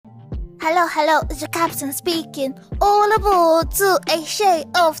Hello, hello, it's your captain speaking. All aboard to a Shade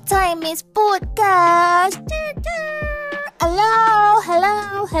of Timing's podcast. Hello,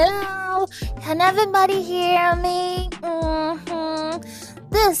 hello, hello. Can everybody hear me?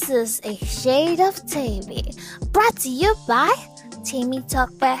 This is a Shade of Tammy, brought to you by Tammy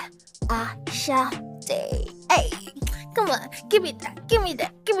Talk by Asha Day. Hey, come on, give me that, give me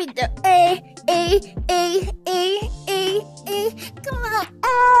that, give me that. Hey, hey, hey, hey, hey, hey, come on.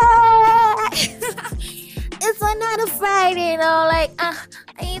 It's another Friday now,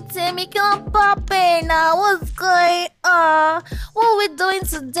 hey Tammy, come poppin' now. What's going on? What we doing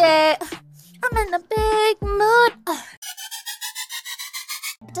today? I'm in a big mood. I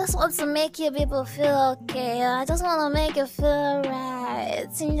just want to make you people feel okay. I just want to make you feel right.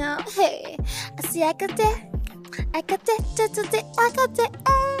 You know, hey, see, I got it. I got it. Hey,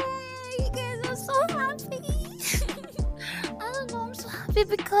 you guys are so happy. I don't know, I'm so happy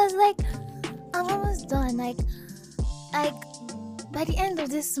because, I'm almost done. By the end of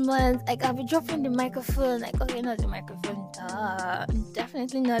this month, I'll be dropping the microphone. Okay, not the microphone. I'm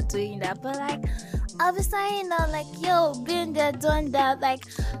definitely not doing that. But, I'll be saying now, yo, been there, done that.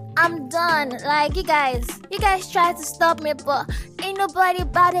 I'm done. You guys try to stop me, but ain't nobody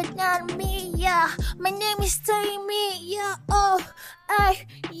better than me. Yeah, my name is Tammy. Yeah,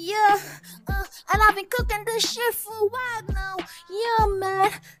 and I've been cooking this shit for a while now. Yeah,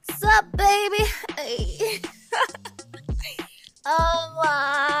 man. What's up, baby? Hey. Oh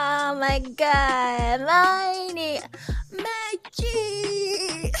my God,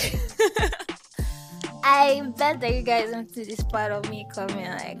 magic. I bet that you guys want to see this part of me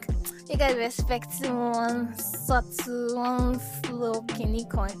coming. You guys were expecting one subtle, one slow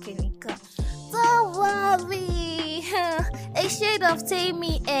kinika. Don't worry, a shade of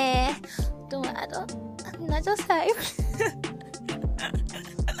Tammy. I'm not just hype.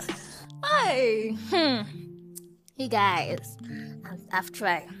 Hi. You guys, I've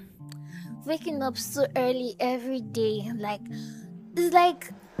tried waking up so early every day. It's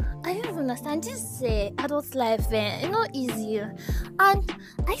I don't even understand. This adult life, it's not easy. And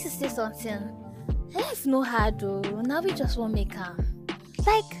I used to say something. Life no hard though. Now we just won't make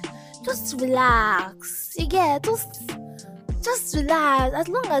just relax. You get just relax. As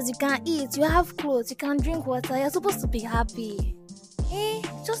long as you can eat, you have clothes, you can drink water, you're supposed to be happy.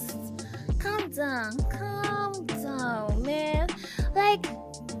 Just calm down, man.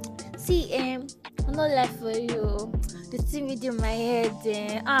 See, I'm not left for you. The thing within my head,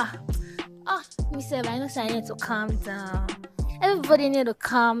 me say, I know I need to calm down. Everybody need to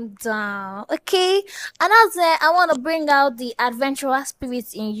calm down, okay? And that's why I want to bring out the adventurous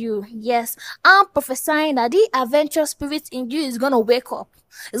spirit in you. Yes, I'm prophesying that the adventurous spirit in you is gonna wake up.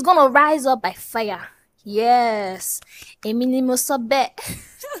 It's gonna rise up by fire. Yes, a minimum subet.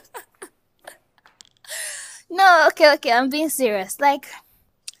 No, okay, I'm being serious.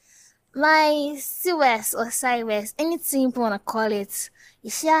 My SIWES or SIWES, anything you wanna call it,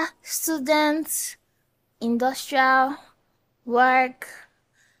 is student, industrial, work,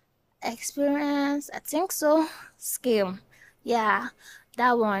 experience, I think so, skill. Yeah,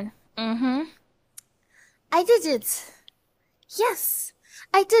 that one. I did it. Yes,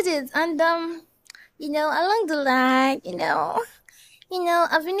 I did it. And along the line,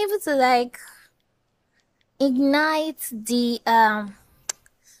 I've been able to ignite the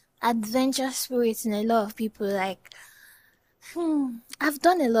adventure spirit in a lot of people. I've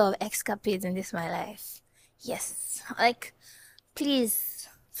done a lot of escapades in this my life. Yes, please,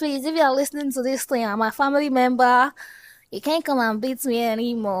 if you are listening to this thing, I'm a family member. You can't come and beat me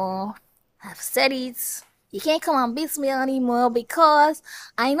anymore. I've said it. You can't come and beat me anymore because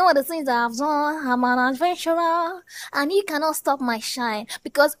I know the things I've done. I'm an adventurer and you cannot stop my shine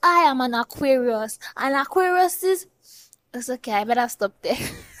because I am an Aquarius. And Aquarius is... It's okay, I better stop there.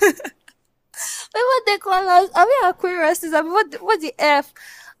 What they call us? Are we Aquarius? What the F?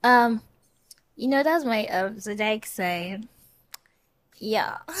 That's my zodiac sign.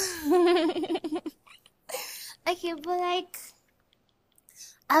 Yeah. Okay, but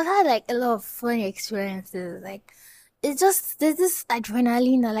I've had a lot of funny experiences. It's just there's this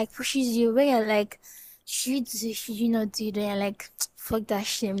adrenaline that pushes you where you're should you not do that? Fuck that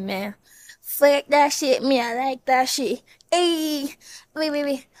shit, man. Fuck that shit, me. I like that shit. Hey,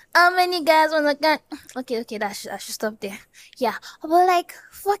 wait. How many guys wanna get? Okay, I should stop there. Yeah, but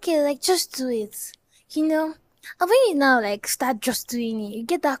fuck it, just do it. And when you now start just doing it, you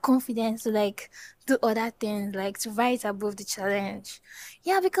get that confidence to do other things, to rise above the challenge.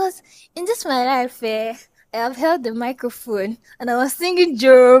 Yeah, because in this my life, I have held the microphone and I was singing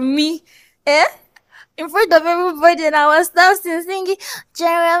Jeremy. in front of everybody, and I was dancing, singing,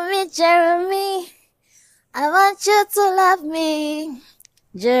 Jeremy, Jeremy, I want you to love me.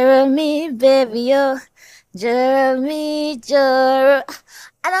 Jeremy, baby, oh, Jeremy, and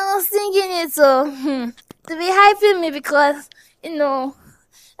I was singing it to be hyping me because, you know,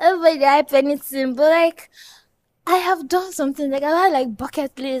 everybody hype anything, but like, I have done something like I've had like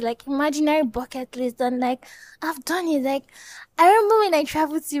bucket list, like imaginary bucket list, and like I've done it. Like I remember when I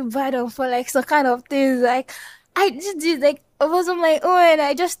traveled to Ibadan for like some kind of things, like I just did like I was on my own, and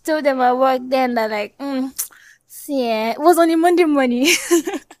I just told them I worked there, and they're like, see, it was on the Monday morning.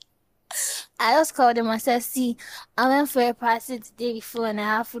 I just called them and said, see, I went for a party the day before and I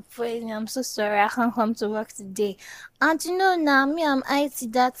have food poisoning. I'm so sorry, I can't come to work today. And you know now, me, I'm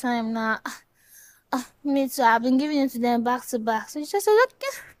IT that time now. Me too. I've been giving it to them back to back. So she just said,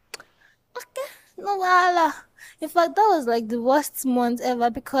 okay, okay, no wahala. In fact, that was like the worst month ever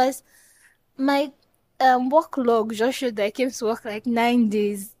because my work log just showed that I came to work like 9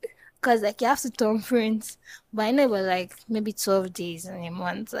 days. Cause like you have to turn friends. But I know it was like maybe 12 days in a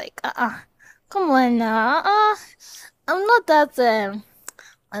month. Like, come on now. I'm not that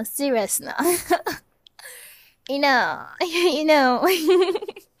I'm serious now. you know, you know.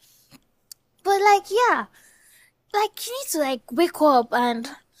 But like yeah, like you need to like wake up and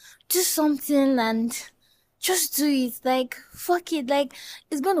do something and just do it. Like fuck it, like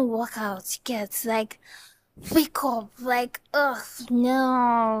it's gonna work out. You get like wake up, like ugh,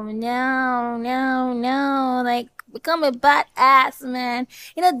 no, no, no, no, like become a badass man.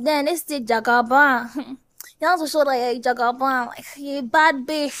 You know then they say jagaban. You have to show like a jagaban, like you bad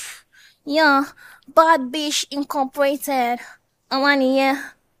bitch. Yeah, bad bitch incorporated. I want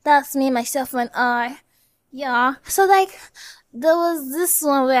yeah. That's me, myself, and I. Yeah. So like, there was this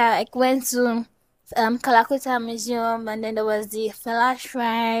one where I like went to Kalakuta Museum, and then there was the Fela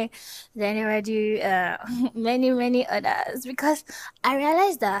Shrine. Then there were the many others because I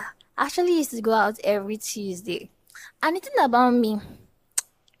realized that I actually used to go out every Tuesday. And the thing about me,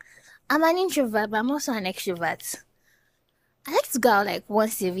 I'm an introvert, but I'm also an extrovert. I like to go out like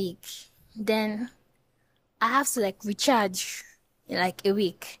once a week. Then I have to like recharge in like a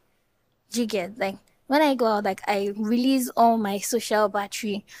week. Do you get like when I go out, like I release all my social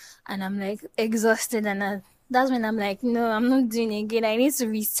battery, and I'm like exhausted, and that's when I'm like, no, I'm not doing it again. I need to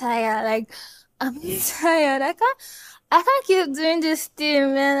retire. Like I'm tired. I can't keep doing this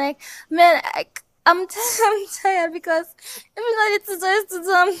thing, man. Like man, I'm tired because even though it's supposed to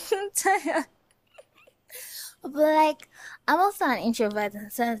do, I'm tired. But like I'm also an introvert in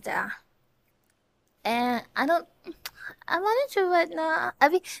the sense that, and I don't. I'm an introvert now. I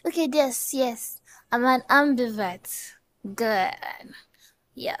mean, okay, yes. I'm an ambivert. Good.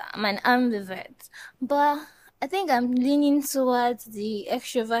 Yeah, I'm an ambivert. But I think I'm leaning towards the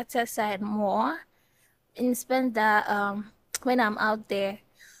extroverted side more. In the sense that when I'm out there,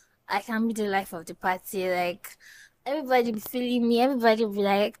 I can be the life of the party. Like everybody be feeling me, everybody be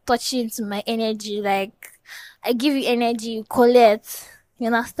like touching to my energy. Like I give you energy, you collect. You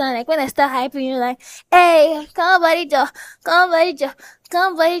understand? Like when I start hyping you like, hey, come on, Joe, come on,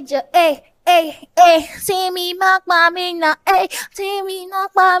 Joe, hey, see me knock my mina, hey, see me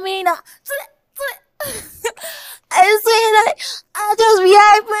knock my mina. I say like I just be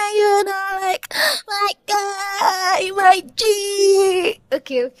hyping you know, like my guy, my G.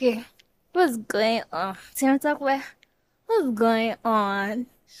 Okay. What's going on? Tim talk where? What's going on?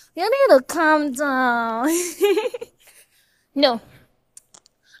 You need to calm down. No,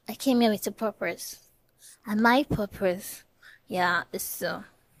 I came here with a purpose. And my purpose, yeah, is to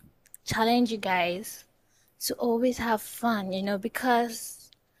challenge you guys to always have fun, because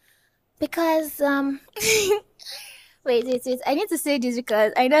wait. I need to say this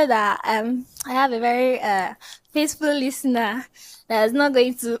because I know that I have a very faithful listener that is not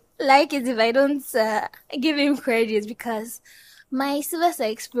going to like it if I don't give him credit because my Cyrus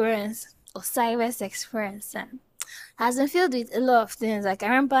experience has been filled with a lot of things. Like I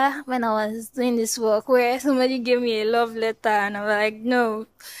remember when I was doing this work where somebody gave me a love letter and I was like, no,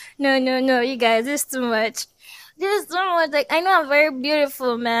 you guys, this is too much. This is too much. Like I know I'm very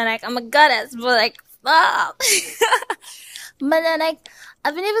beautiful, man. Like I'm a goddess, but like stop. But then like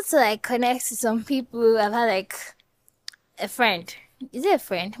I've been able to like connect to some people. I've had like a friend. Is it a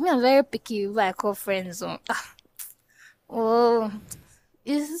friend? Me, I'm very picky with what I call friends. So, oh,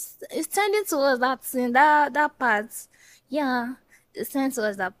 it's tending towards that thing, that part. Yeah, it's tending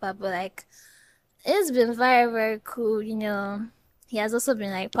towards that part. But like, it's been very cool. He has also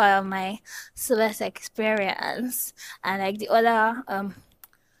been like part of my service experience, and like the other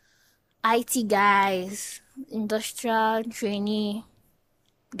IT guys, industrial trainee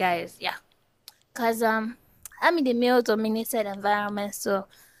guys. Yeah, Cause I'm in the male dominated environment, so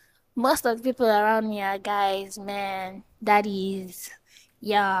most of the people around me are guys, men, daddies.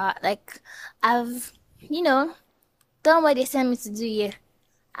 Yeah, like I've you know done what they sent me to do here.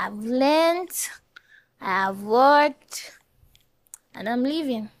 I've learned, I've worked, and I'm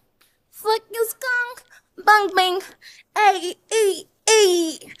leaving. Fuck you, skunk! Bang bang! Hey, hey,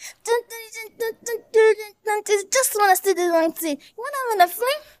 hey! Just wanna see the one thing. You wanna have a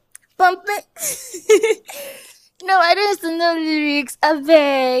fling? Bump it. No, I don't used to know lyrics. I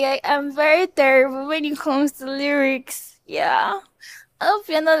beg. I'm very terrible when it comes to lyrics. Yeah. I hope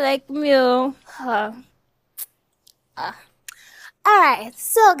you're not like me. Oh. Alright,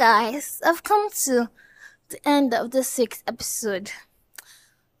 so guys, I've come to the end of the sixth episode.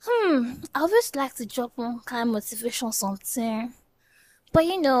 I always like to drop one kind of motivation something. But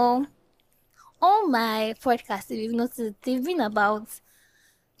all my podcasts, if you've noticed, they've been about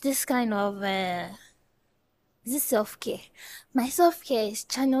this kind of this self-care. My self-care is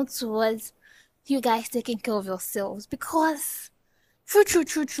channeled towards you guys taking care of yourselves because true,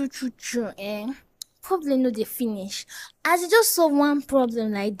 problem no dey finish. As you just solve one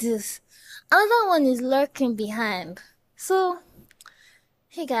problem like this, another one is lurking behind. So,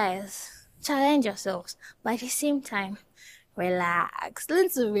 hey guys, challenge yourselves, but at the same time, relax. Learn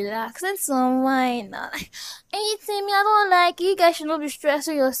to relax. Learn to unwind. Anything me, I don't like. You guys should not be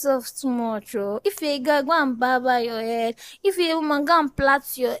stressing yourselves too much. Oh. If you're a guy, go and barber your head. If you're a woman, go and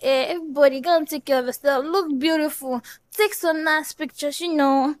plait your hair. Everybody, go and take care of yourself. Look beautiful. Take some nice pictures.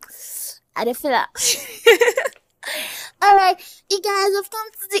 I don't feel that. Alright, you guys have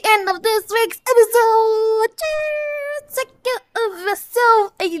come to the end of this week's episode. Cheers! Take care of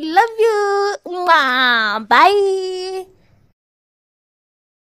yourself. I love you. Mwah. Bye.